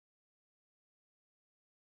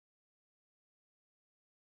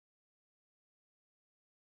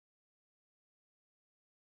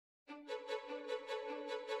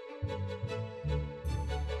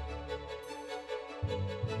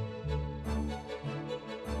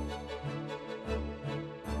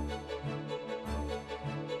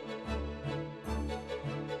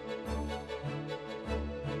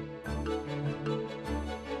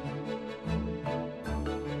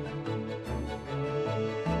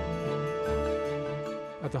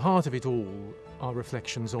At the heart of it all are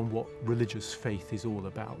reflections on what religious faith is all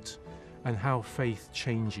about and how faith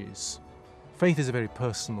changes. Faith is a very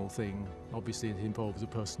personal thing. Obviously, it involves a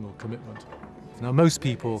personal commitment. Now, most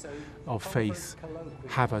people of faith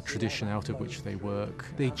have a tradition out of which they work.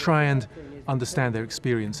 They try and understand their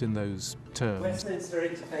experience in those terms. Westminster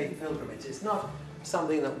Interfaith Pilgrimage, it's not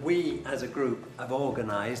something that we as a group have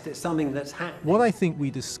organised, it's something that's happening. What I think we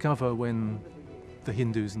discover when the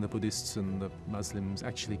Hindus and the Buddhists and the Muslims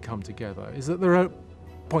actually come together is that there are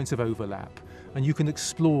points of overlap, and you can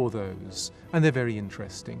explore those, and they're very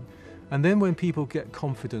interesting. And then when people get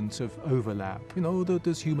confident of overlap, you know,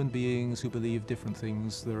 there's human beings who believe different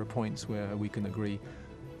things, there are points where we can agree,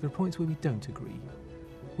 there are points where we don't agree,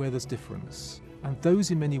 where there's difference. And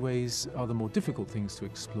those in many ways are the more difficult things to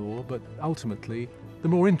explore, but ultimately the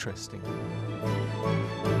more interesting.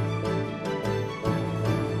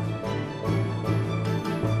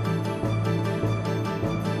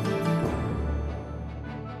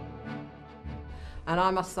 And I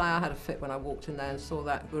must say I had a fit when I walked in there and saw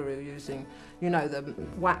that guru using, you know, the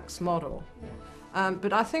wax model.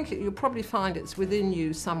 But I think you'll probably find it's within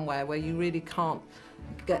you somewhere where you really can't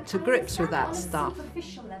get to grips with that stuff.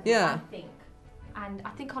 Superficial level, yeah. I think. And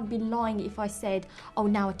I think I'd be lying if I said, oh,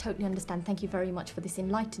 now I totally understand, thank you very much for this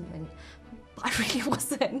enlightenment. But I really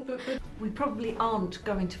wasn't. We probably aren't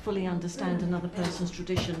going to fully understand another person's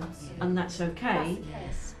tradition, and that's okay.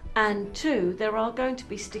 Yes. And two, there are going to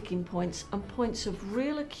be sticking points and points of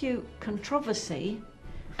real acute controversy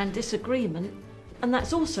and disagreement, and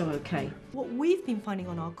that's also okay. What we've been finding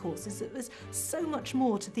on our course is that there's so much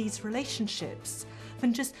more to these relationships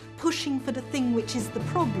than just pushing for the thing which is the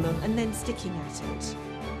problem and then sticking at it.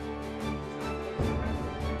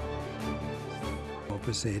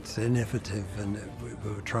 Obviously it's innovative and we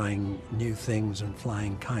were trying new things and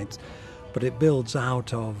flying kites, but it builds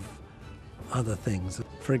out of other things.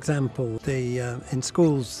 For example, in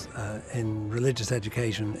schools, in religious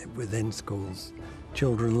education within schools,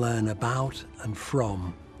 children learn about and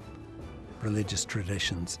from religious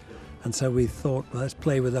traditions. And so we thought, well, let's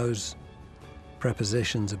play with those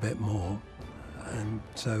prepositions a bit more. And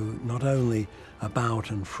so not only about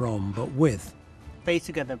and from, but with. Faith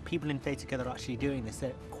Together, people in Faith Together are actually doing this.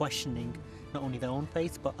 They're questioning not only their own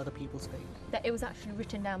faith, but other people's faith. That it was actually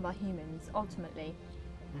written down by humans, ultimately.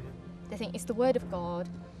 They think it's the word of God,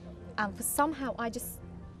 and for somehow I just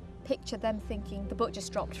picture them thinking the book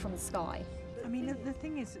just dropped from the sky. I mean, the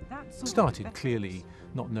thing is, that sort Started of clearly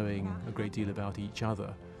not knowing a great deal about each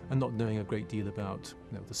other and not knowing a great deal about,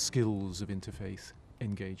 you know, the skills of interfaith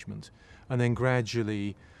engagement, and then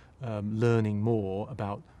gradually learning more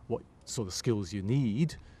about what sort of skills you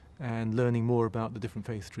need and learning more about the different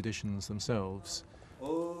faith traditions themselves.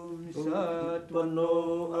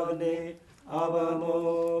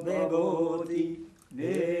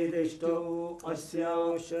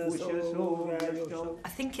 I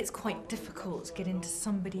think it's quite difficult to get into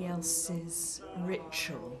somebody else's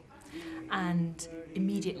ritual and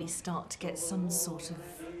immediately start to get some sort of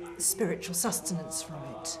spiritual sustenance from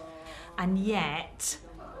it. And yet,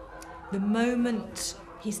 the moment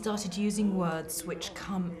he started using words which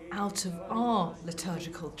come out of our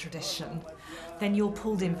liturgical tradition, then you're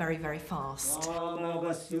pulled in very, very fast.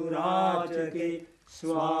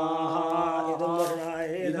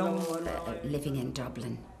 Living in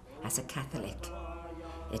Dublin as a Catholic,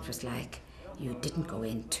 it was like you didn't go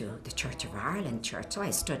into the Church of Ireland church. So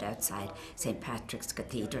I stood outside St. Patrick's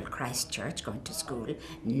Cathedral, Christ Church, going to school,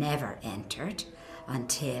 never entered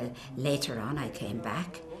until later on I came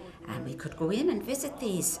back and we could go in and visit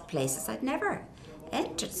these places. I'd never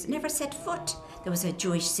entered, never set foot. There was a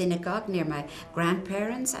Jewish synagogue near my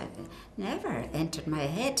grandparents. I never entered my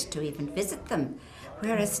head to even visit them.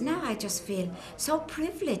 Whereas now I just feel so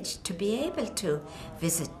privileged to be able to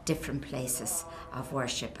visit different places of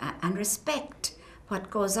worship and respect what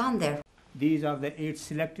goes on there. These are the 8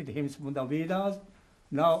 selected hymns from the Vedas.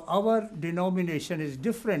 Now our denomination is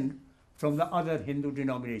different from the other Hindu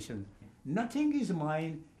denominations. Nothing is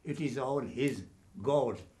mine, it is all his,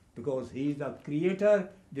 God, because he is the creator,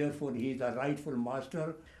 therefore he is the rightful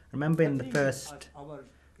master. Remember in the first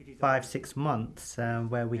 5-6 months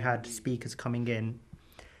where we had speakers coming in,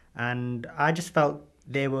 and I just felt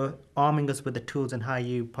they were arming us with the tools on how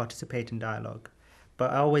you participate in dialogue.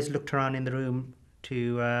 But I always looked around in the room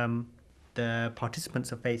to the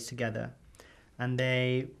participants of faith together, and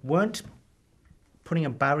they weren't putting a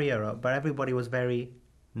barrier up, but everybody was very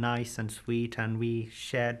nice and sweet, and we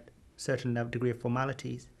shared a certain degree of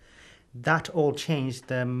formalities. That all changed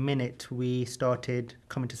the minute we started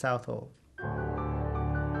coming to Southall.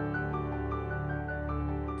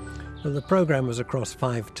 Well, the programme was across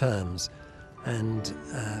 5 terms, and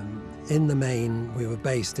in the main we were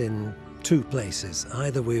based in 2 places.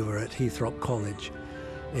 Either we were at Heythrop College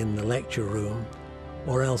in the lecture room,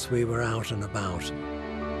 or else we were out and about.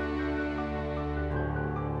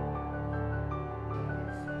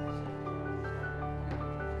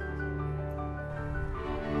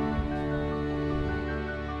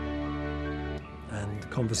 And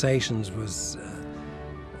conversations was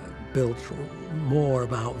built more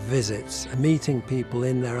about visits, meeting people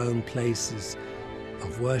in their own places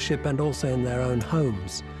of worship and also in their own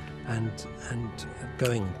homes, and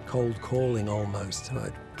going cold calling almost,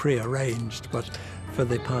 pre-arranged, but for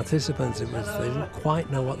the participants they didn't quite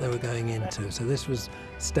know what they were going into, so this was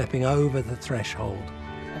stepping over the threshold.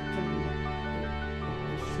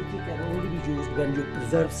 City can only be used when you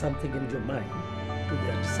preserve something in your mind to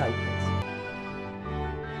their disciples.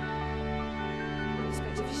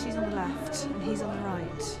 She's on the left and he's on the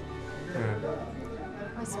right.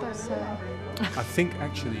 I suppose so. I think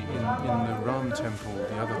actually in the Ram temple,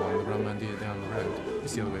 the other one, the Ram Mandir down the road,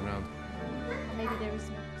 it's the other way around. Maybe there is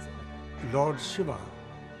no. Lord Shiva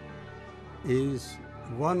is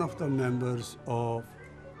one of the members of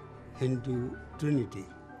Hindu Trinity.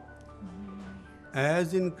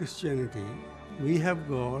 As in Christianity, we have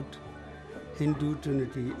got Hindu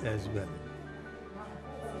Trinity as well.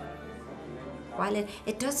 While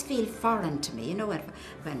it does feel foreign to me, you know,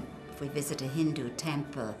 when if we visit a Hindu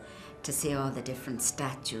temple to see all the different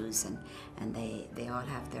statues and they all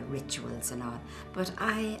have their rituals and all, but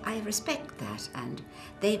I respect that, and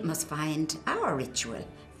they must find our ritual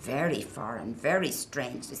very foreign, very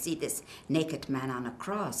strange to see this naked man on a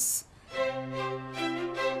cross.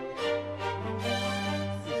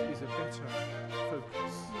 This is a better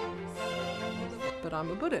focus. But I'm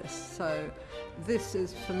a Buddhist, so this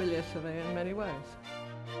is familiar to me in many ways.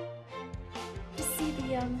 Just see the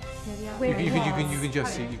You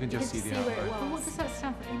can just see the outline. But what does that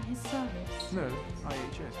stand for in his service? No,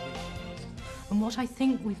 IHS. And what I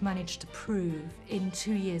think we've managed to prove in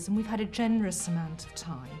 2 years, and we've had a generous amount of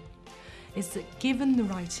time, is that given the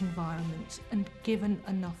right environment and given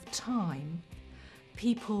enough time,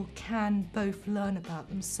 people can both learn about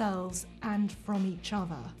themselves and from each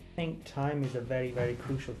other. I think time is a very, very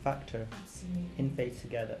crucial factor in Faith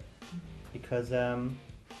Together, because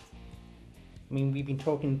we've been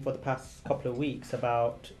talking for the past couple of weeks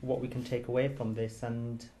about what we can take away from this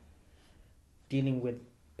and dealing with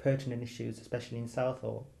pertinent issues, especially in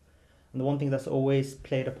Southall. And the one thing that's always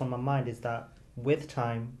played upon my mind is that with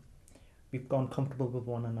time, we've gone comfortable with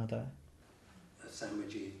one another. A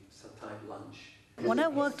sandwichy, some tight lunch. When I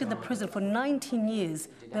worked in the prison for 19 years,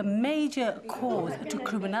 the major cause to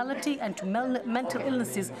criminality and to mental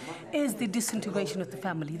illnesses is the disintegration of the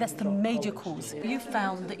family. That's the major cause. You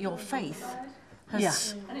found that your faith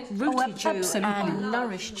has rooted you and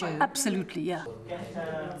nourished you. Absolutely, yeah.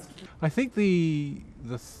 I think the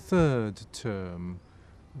third term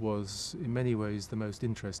was in many ways the most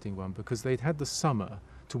interesting one, because they'd had the summer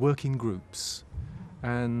to work in groups,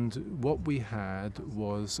 and what we had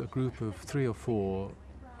was a group of 3 or 4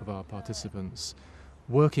 of our participants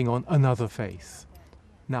working on another faith.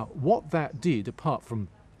 Now, what that did, apart from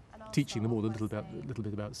teaching them all a little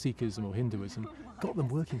bit about Sikhism or Hinduism, got them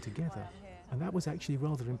working together, and that was actually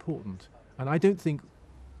rather important. And I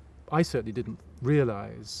certainly didn't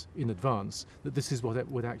realise in advance that this is what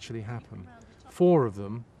would actually happen. 4 of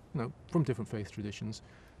them, from different faith traditions,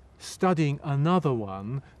 studying another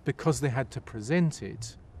one because they had to present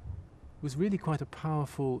it, was really quite a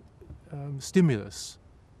powerful stimulus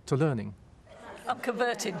to learning. I'm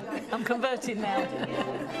converting now.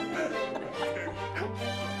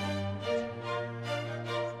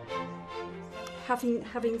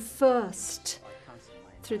 Having first,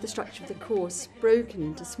 through the structure of the course, broken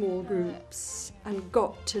into small groups and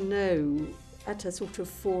got to know at a sort of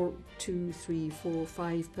 4, 2, 3, 4,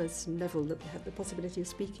 5 person level that we had the possibility of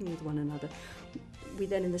speaking with one another. We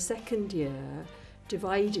then in the second year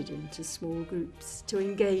divided into small groups to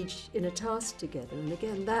engage in a task together, and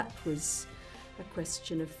again that was a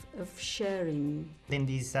question of sharing. In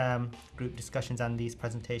these group discussions and these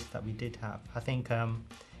presentations that we did have, I think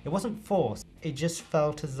it wasn't forced. It just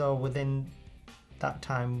felt as though within that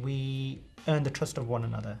time we earned the trust of one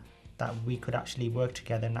another, that we could actually work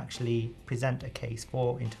together and actually present a case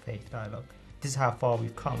for interfaith dialogue. This is how far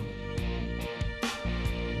we've come.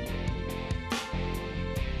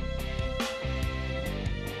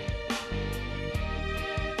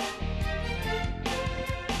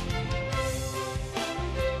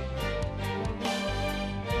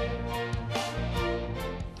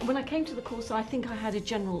 came to the course, I think I had a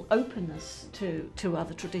general openness to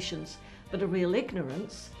other traditions, but a real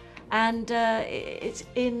ignorance. And it's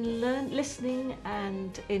in listening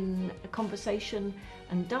and in conversation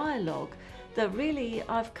and dialogue that really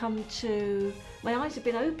I've come to, my eyes have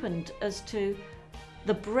been opened as to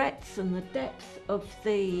the breadth and the depth of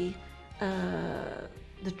the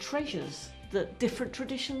treasures that different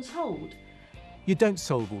traditions hold. You don't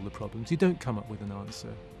solve all the problems, you don't come up with an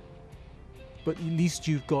answer, but at least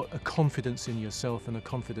you've got a confidence in yourself and a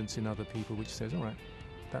confidence in other people which says, all right,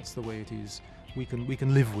 that's the way it is, we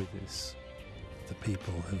can live with this. The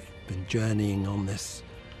people who've been journeying on this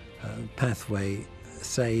pathway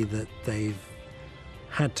say that they've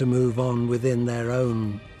had to move on within their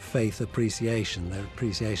own faith appreciation, their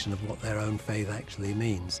appreciation of what their own faith actually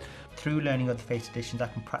means. Through learning of the faith traditions, I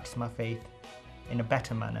can practice my faith in a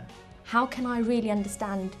better manner. How can I really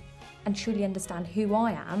understand and truly understand who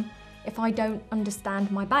I am if I don't understand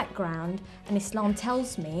my background? And Islam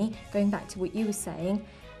tells me, going back to what you were saying,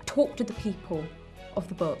 talk to the people of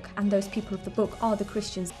the book, and those people of the book are the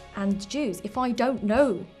Christians and Jews. If I don't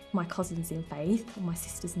know my cousins in faith or my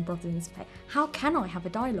sisters and brothers in faith, how can I have a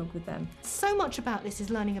dialogue with them? So much about this is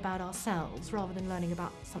learning about ourselves rather than learning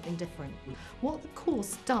about something different. What the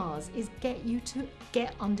course does is get you to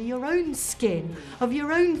get under your own skin of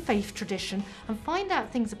your own faith tradition and find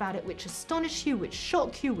out things about it which astonish you, which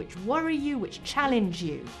shock you, which worry you, which challenge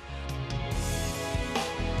you.